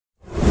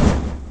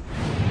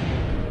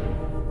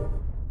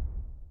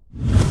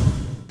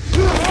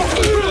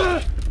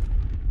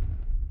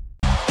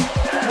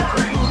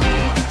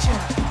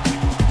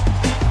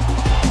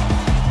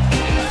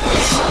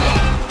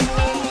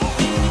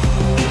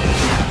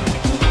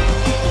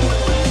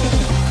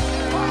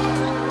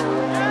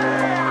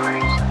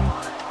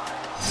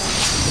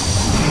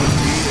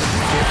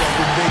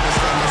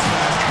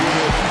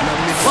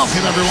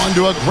everyone,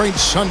 to a great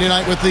Sunday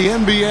night with the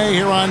NBA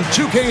here on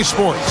 2K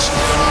Sports.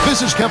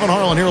 This is Kevin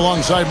Harlan here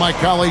alongside my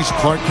colleagues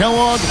Clark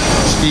Kellogg,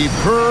 Steve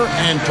Kerr,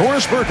 and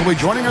Doris Burke will be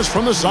joining us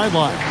from the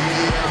sideline.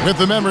 With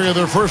the memory of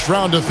their first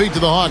round defeat to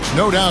the Hawks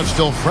no doubt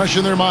still fresh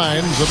in their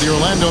minds of the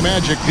Orlando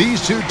Magic,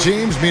 these two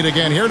teams meet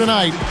again here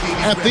tonight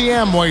at the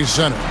Amway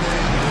Center.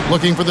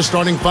 Looking for the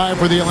starting five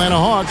for the Atlanta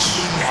Hawks,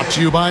 brought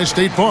to you by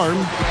State Farm.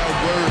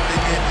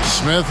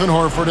 Smith and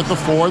Horford at the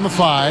 4 and the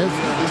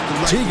 5.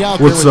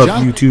 What's up,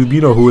 YouTube?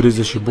 You know who it is.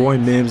 It's your boy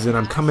Mims, and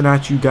I'm coming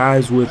at you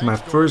guys with my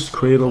first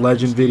Create a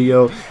Legend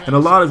video. And a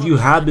lot of you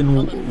have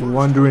been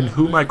wondering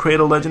who my Create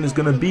a Legend is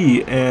going to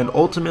be, and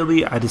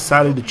ultimately I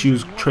decided to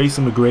choose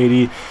Tracy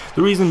McGrady.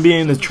 The reason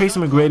being that Tracy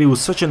McGrady was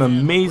such an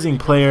amazing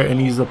player, and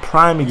he's a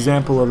prime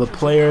example of a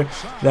player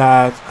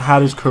that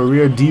had his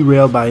career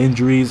derailed by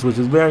injuries, which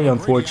is very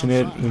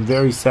unfortunate and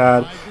very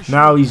sad.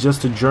 Now he's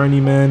just a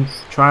journeyman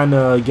trying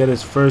to get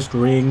his first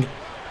ring.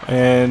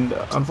 And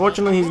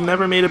unfortunately, he's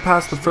never made it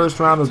past the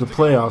first round of the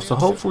playoffs. So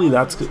hopefully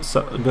that's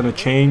going to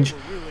change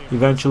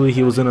eventually.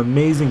 He was an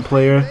amazing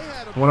player,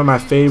 one of my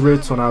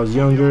favorites when I was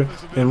younger.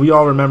 And we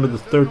all remember the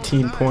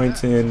 13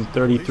 points in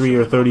 33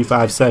 or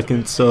 35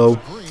 seconds. So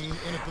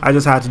I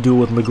just had to do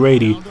it with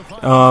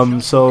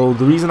McGrady. So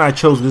the reason I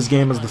chose this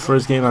game as the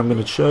first game I'm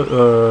going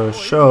to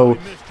show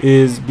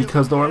is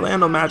because the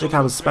Orlando Magic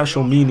have a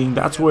special meaning.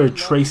 That's where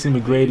Tracy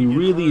McGrady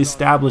really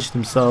established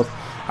himself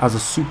as a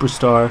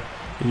superstar.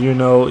 You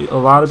know,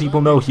 a lot of people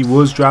know he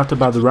was drafted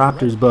by the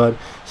Raptors, but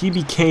he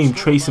became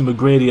Tracy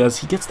McGrady as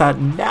he gets that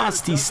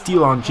nasty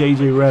steal on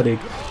J.J. Redick.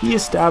 He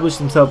established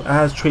himself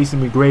as Tracy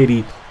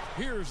McGrady,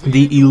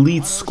 the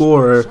elite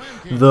scorer,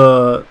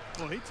 the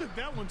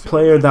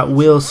player that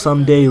will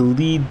someday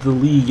lead the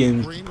league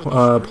in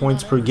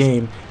points per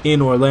game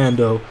in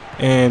Orlando.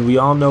 And we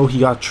all know he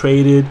got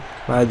traded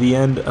by the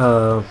end,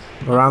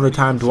 around the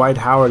time Dwight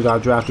Howard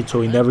got drafted, so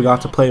he never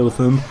got to play with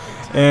him.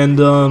 And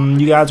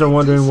you guys are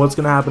wondering what's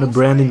going to happen to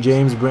Brandon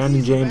James.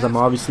 Brandon James, I'm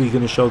obviously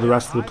going to show the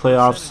rest of the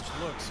playoffs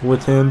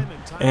with him.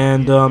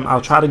 And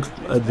I'll try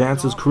to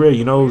advance his career.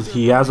 You know,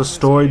 he has a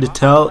story to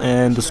tell,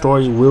 and the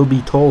story will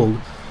be told.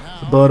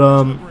 But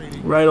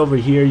right over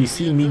here, you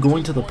see me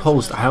going to the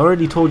post. I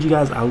already told you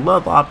guys I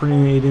love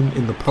operating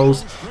in the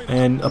post.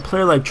 And a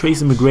player like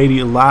Tracy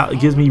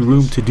McGrady gives me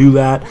room to do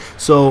that.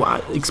 So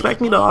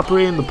expect me to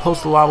operate in the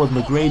post a lot with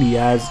McGrady,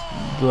 as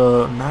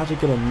the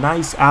Magic get a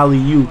nice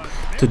alley-oop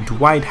to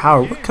Dwight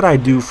Howard. What could I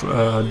do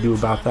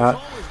about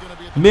that?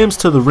 Mims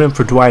to the rim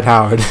for Dwight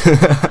Howard.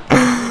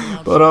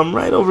 But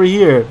right over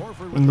here,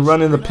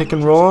 running the pick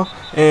and roll,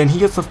 and he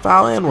gets a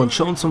foul and one,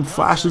 showing some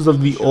flashes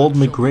of the old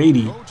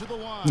McGrady,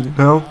 you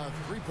know,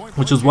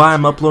 which is why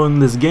I'm uploading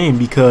this game,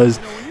 because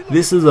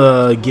this is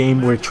a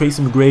game where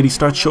Tracy McGrady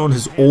starts showing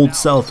his old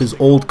self, his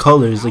old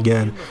colors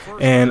again,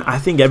 and I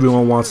think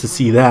everyone wants to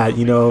see that.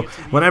 You know,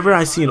 whenever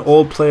I see an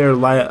old player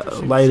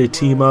light a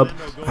team up,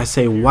 I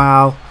say,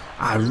 wow,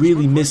 I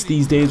really miss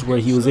these days where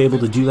he was able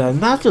to do that. And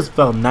that just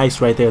felt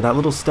nice right there, that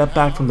little step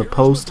back from the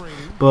post.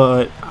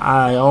 But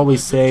I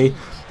always say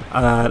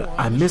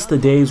I miss the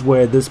days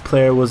where this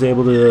player was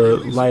able to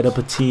light up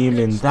a team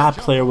and that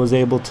player was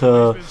able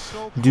to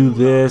do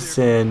this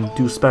and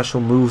do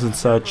special moves and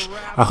such.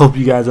 I hope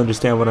you guys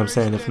understand what I'm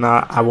saying. If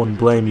not, I wouldn't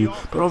blame you.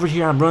 But over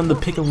here, I'm running the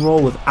pick and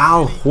roll with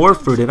Al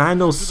Horford, and I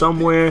know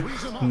somewhere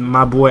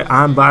my boy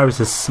Virus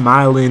is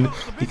smiling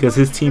because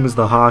his team is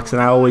the Hawks,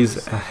 and I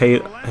always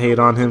hate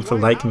on him for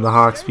liking the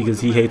Hawks because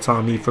he hates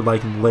on me for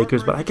liking the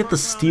Lakers. But I get the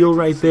steal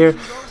right there.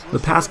 The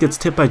pass gets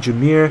tipped by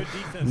Jameer.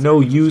 No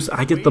use.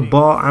 I get the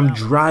ball. I'm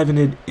driving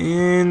it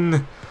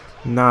in.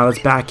 Nah, let's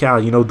back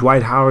out. You know,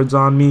 Dwight Howard's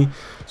on me.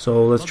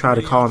 So let's try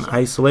to call an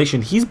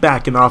isolation. He's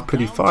backing off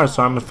pretty far,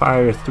 so I'm going to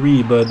fire a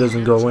three, but it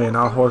doesn't go in.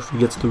 Al Horford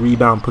gets the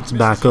rebound, puts it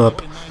back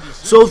up.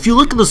 So if you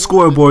look at the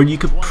scoreboard, you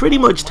could pretty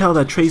much tell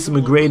that Tracy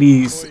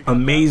McGrady's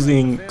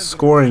amazing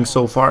scoring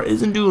so far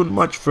isn't doing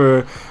much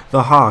for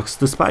the Hawks.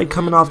 Despite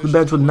coming off the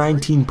bench with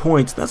 19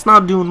 points, that's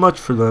not doing much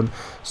for them.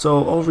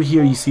 So over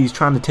here you see he's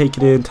trying to take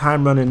it in,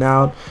 time running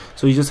out.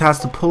 So he just has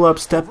to pull up,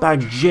 step back,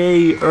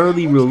 J,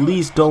 early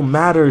release, don't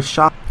matter,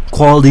 shot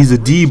quality's a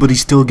D, but he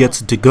still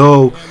gets it to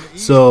go.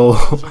 So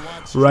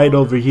right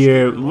over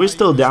here, we're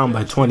still down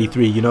by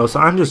 23, you know, so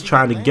I'm just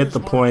trying to get the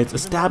points,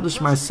 establish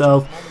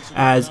myself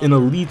as an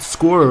elite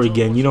scorer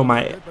again. You know,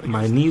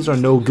 my knees are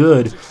no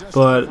good,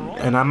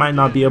 and I might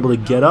not be able to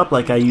get up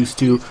like I used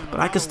to, but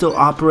I can still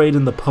operate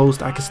in the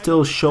post. I can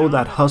still show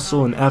that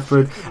hustle and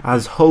effort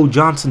as Ho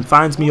Johnson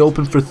finds me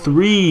open for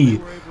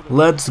three.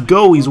 Let's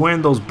go. He's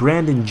wearing those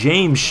Brandon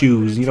James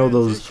shoes, you know,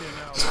 those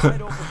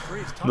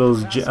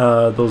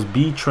those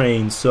B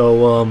trains.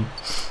 So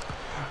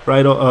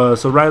right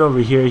over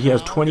here he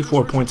has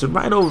 24 points, and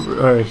right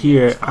over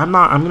here I'm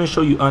gonna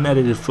show you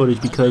unedited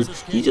footage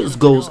because he just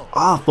goes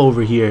off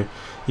over here.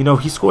 You know,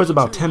 he scores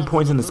about 10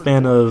 points in the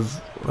span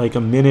of like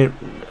a minute,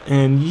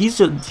 and he's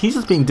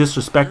just being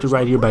disrespected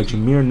right here by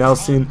Jameer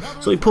Nelson.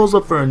 So he pulls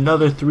up for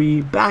another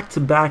three,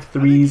 back-to-back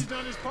threes,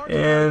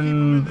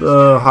 and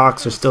the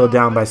Hawks are still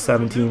down by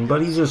 17,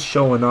 but he's just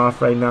showing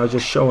off right now,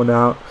 just showing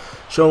out,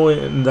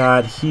 showing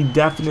that he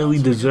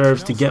definitely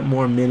deserves to get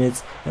more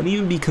minutes and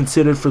even be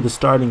considered for the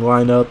starting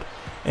lineup.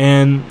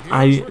 And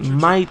I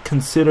might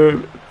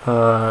consider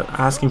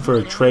asking for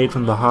a trade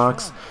from the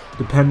Hawks,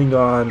 depending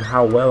on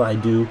how well I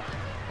do.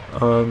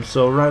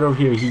 So right over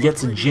here, he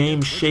gets a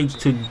James shake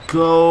to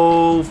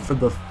go for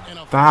the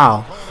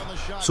foul.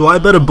 So I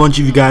bet a bunch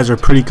of you guys are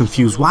pretty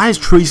confused. Why is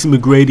Tracy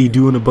McGrady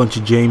doing a bunch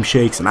of James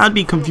shakes? And I'd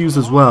be confused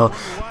as well.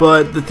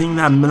 But the thing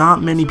that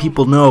not many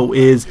people know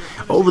is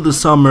over the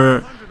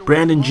summer,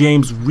 Brandon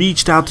James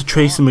reached out to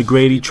Tracy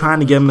McGrady trying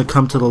to get him to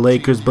come to the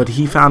Lakers, but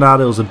he found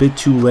out it was a bit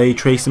too late.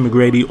 Tracy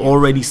McGrady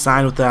already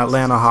signed with the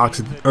Atlanta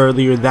Hawks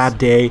earlier that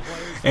day,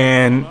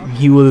 and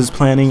he was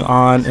planning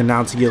on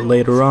announcing it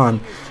later on.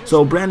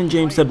 So Brandon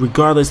James said,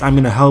 regardless, I'm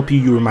going to help you.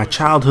 You were my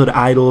childhood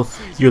idol.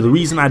 You're the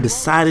reason I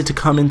decided to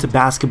come into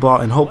basketball,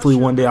 and hopefully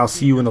one day I'll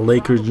see you in a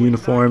Lakers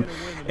uniform.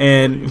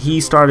 And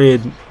he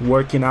started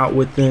working out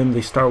with them.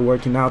 They start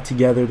working out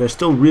together. They're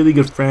still really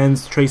good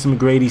friends. Tracy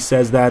McGrady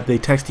says that they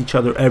text each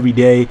other every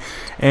day.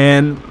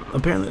 And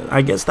apparently,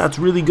 I guess that's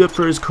really good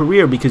for his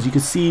career, because you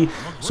can see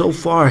so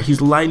far he's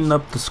lighting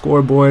up the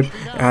scoreboard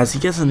as he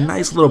gets a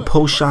nice little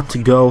post shot to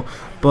go.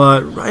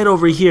 But right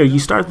over here, you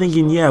start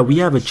thinking, yeah, we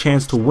have a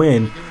chance to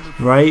win,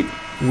 right?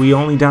 We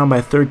only down by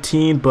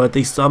 13, but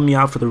they subbed me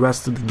out for the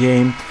rest of the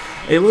game.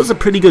 It was a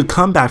pretty good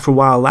comeback for a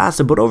while it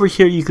lasted, but over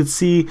here you could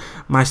see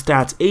my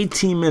stats.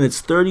 18 minutes,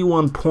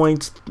 31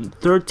 points,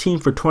 13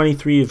 for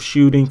 23 of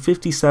shooting,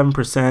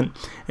 57%,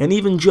 and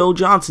even Joe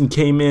Johnson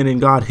came in and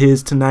got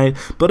his tonight.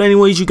 But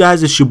anyways, you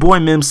guys, it's your boy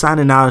Mim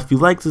signing out. If you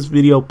like this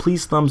video,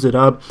 please thumbs it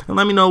up, and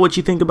let me know what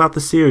you think about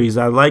the series.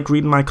 I like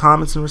reading my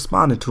comments and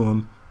responding to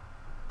them.